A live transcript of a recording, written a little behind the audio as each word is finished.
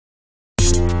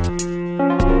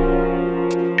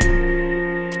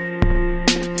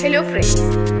Hello friends,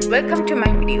 welcome to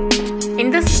my video.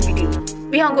 In this video,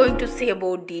 we are going to see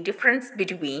about the difference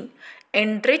between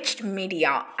enriched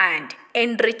media and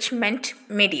enrichment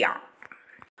media.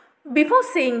 Before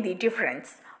seeing the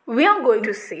difference, we are going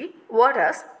to see what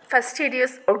is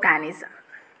fastidious organism.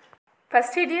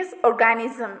 Fastidious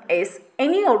organism is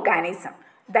any organism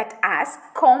that has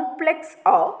complex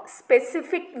or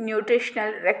specific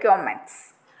nutritional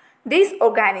requirements. These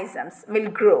organisms will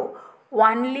grow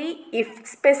only if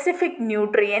specific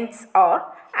nutrients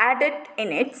are added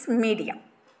in its medium.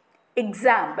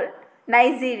 Example,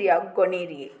 Neisseria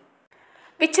gonorrhoeae,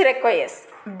 which requires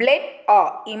blood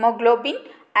or hemoglobin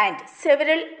and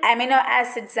several amino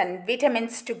acids and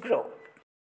vitamins to grow.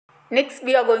 Next,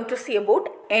 we are going to see about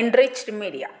enriched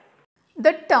media.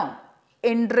 The term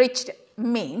enriched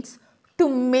means to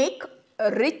make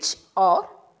rich or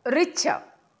richer.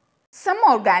 Some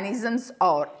organisms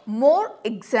are more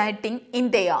exciting in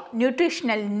their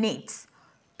nutritional needs.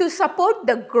 To support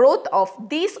the growth of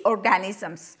these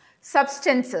organisms,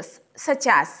 substances such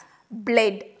as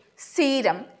blood,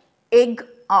 serum, egg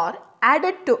are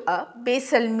added to a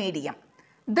basal medium.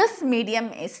 This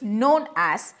medium is known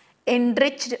as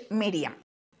enriched medium.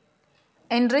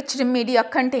 Enriched media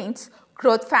contains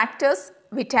growth factors,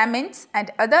 vitamins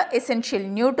and other essential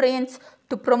nutrients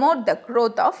to promote the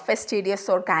growth of fastidious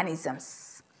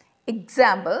organisms.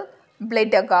 Example,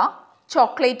 blood agar,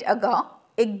 chocolate agar,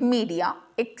 egg media,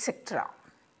 etc.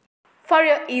 For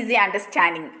your easy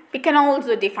understanding, we can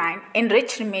also define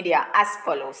enriched media as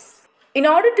follows. In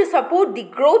order to support the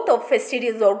growth of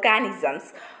fastidious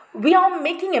organisms, we are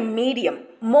making a medium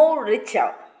more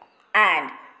richer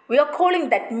and we are calling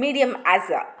that medium as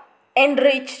a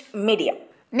enriched medium.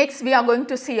 Next, we are going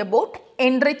to see about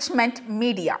enrichment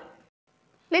media.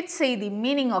 Let's see the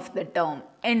meaning of the term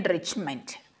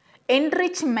enrichment.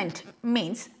 Enrichment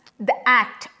means the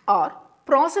act or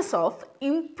process of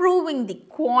improving the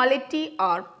quality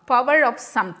or power of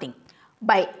something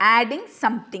by adding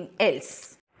something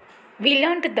else. We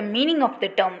learned the meaning of the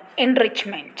term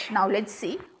enrichment. Now let's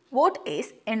see what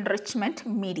is enrichment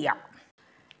media.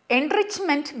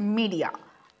 Enrichment media.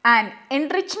 An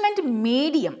enrichment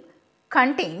medium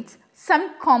contains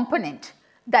some component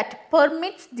that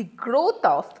permits the growth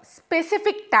of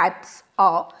specific types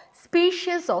or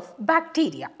species of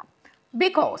bacteria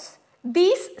because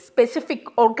these specific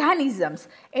organisms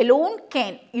alone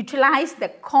can utilize the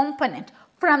component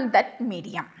from that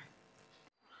medium.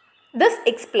 This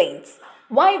explains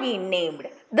why we named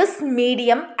this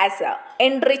medium as an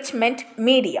enrichment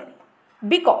medium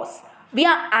because we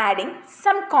are adding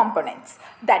some components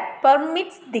that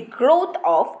permits the growth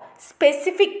of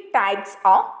specific types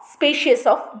or species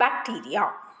of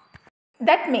bacteria.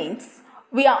 That means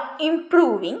we are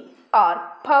improving or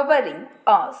powering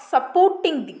or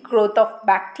supporting the growth of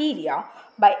bacteria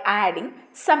by adding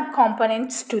some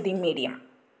components to the medium.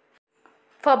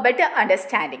 For better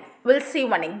understanding, we'll see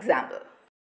one example.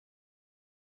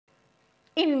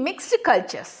 In mixed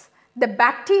cultures, the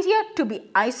bacteria to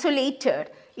be isolated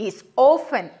is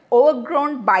often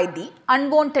overgrown by the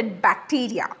unwanted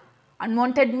bacteria.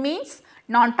 Unwanted means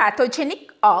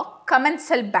non-pathogenic or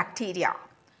commensal bacteria.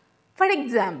 For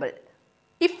example,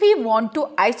 if we want to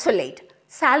isolate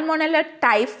Salmonella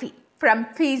typhi from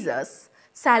feces,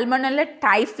 Salmonella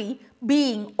typhi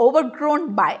being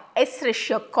overgrown by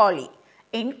Escherichia coli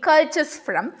in cultures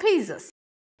from feces.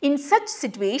 In such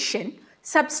situation,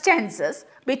 substances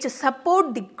which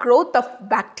support the growth of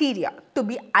bacteria to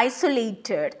be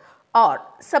isolated or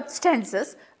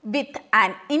substances with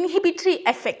an inhibitory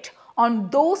effect on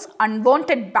those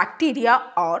unwanted bacteria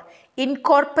are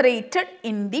incorporated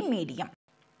in the medium.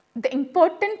 The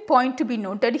important point to be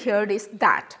noted here is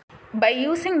that by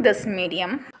using this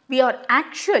medium, we are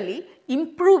actually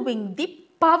improving the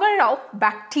power of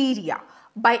bacteria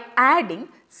by adding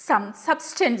some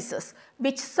substances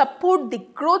which support the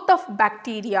growth of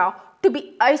bacteria to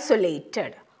be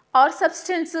isolated or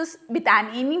substances with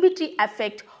an inhibitory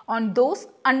effect on those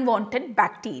unwanted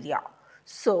bacteria.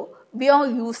 So, we are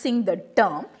using the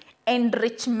term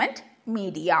enrichment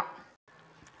media.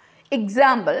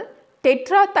 Example,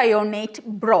 tetrathionate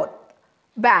broth,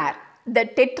 where the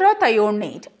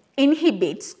tetrathionate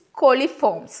inhibits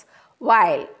coliforms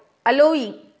while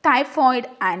allowing typhoid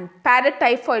and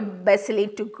paratyphoid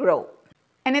bacilli to grow.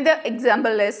 Another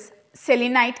example is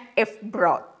selenite F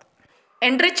broth.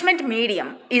 Enrichment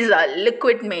medium is a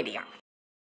liquid medium.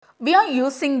 We are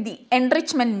using the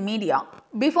enrichment media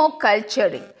before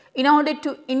culturing in order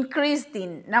to increase the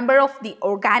number of the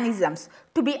organisms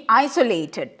to be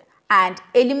isolated and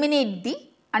eliminate the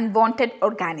unwanted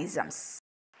organisms.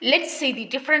 Let's see the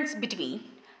difference between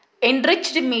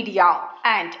Enriched media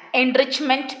and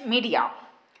enrichment media.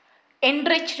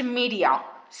 Enriched media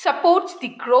supports the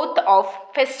growth of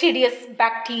fastidious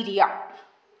bacteria.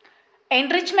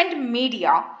 Enrichment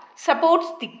media supports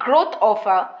the growth of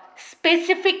a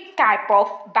specific type of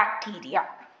bacteria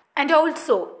and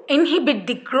also inhibit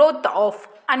the growth of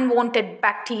unwanted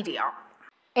bacteria.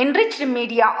 Enriched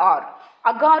media are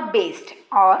agar based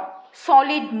or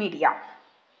solid media.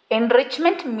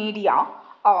 Enrichment media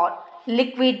or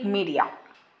liquid media.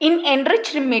 In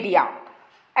enriched media,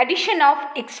 addition of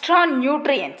extra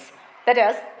nutrients, that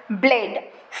is blood,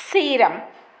 serum,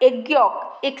 egg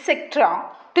yolk, etc.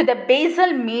 to the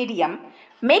basal medium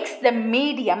makes the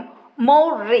medium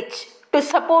more rich to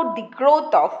support the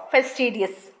growth of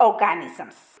fastidious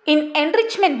organisms. In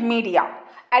enrichment media,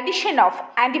 addition of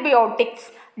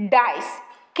antibiotics, dyes,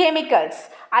 chemicals,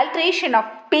 alteration of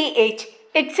pH,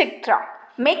 etc.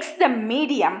 makes the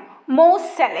medium more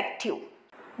selective,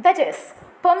 that is,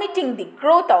 permitting the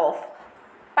growth of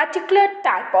particular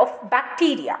type of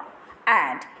bacteria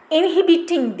and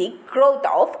inhibiting the growth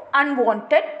of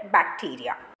unwanted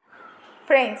bacteria.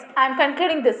 Friends, I am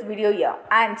concluding this video here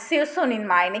and see you soon in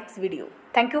my next video.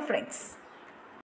 Thank you, friends.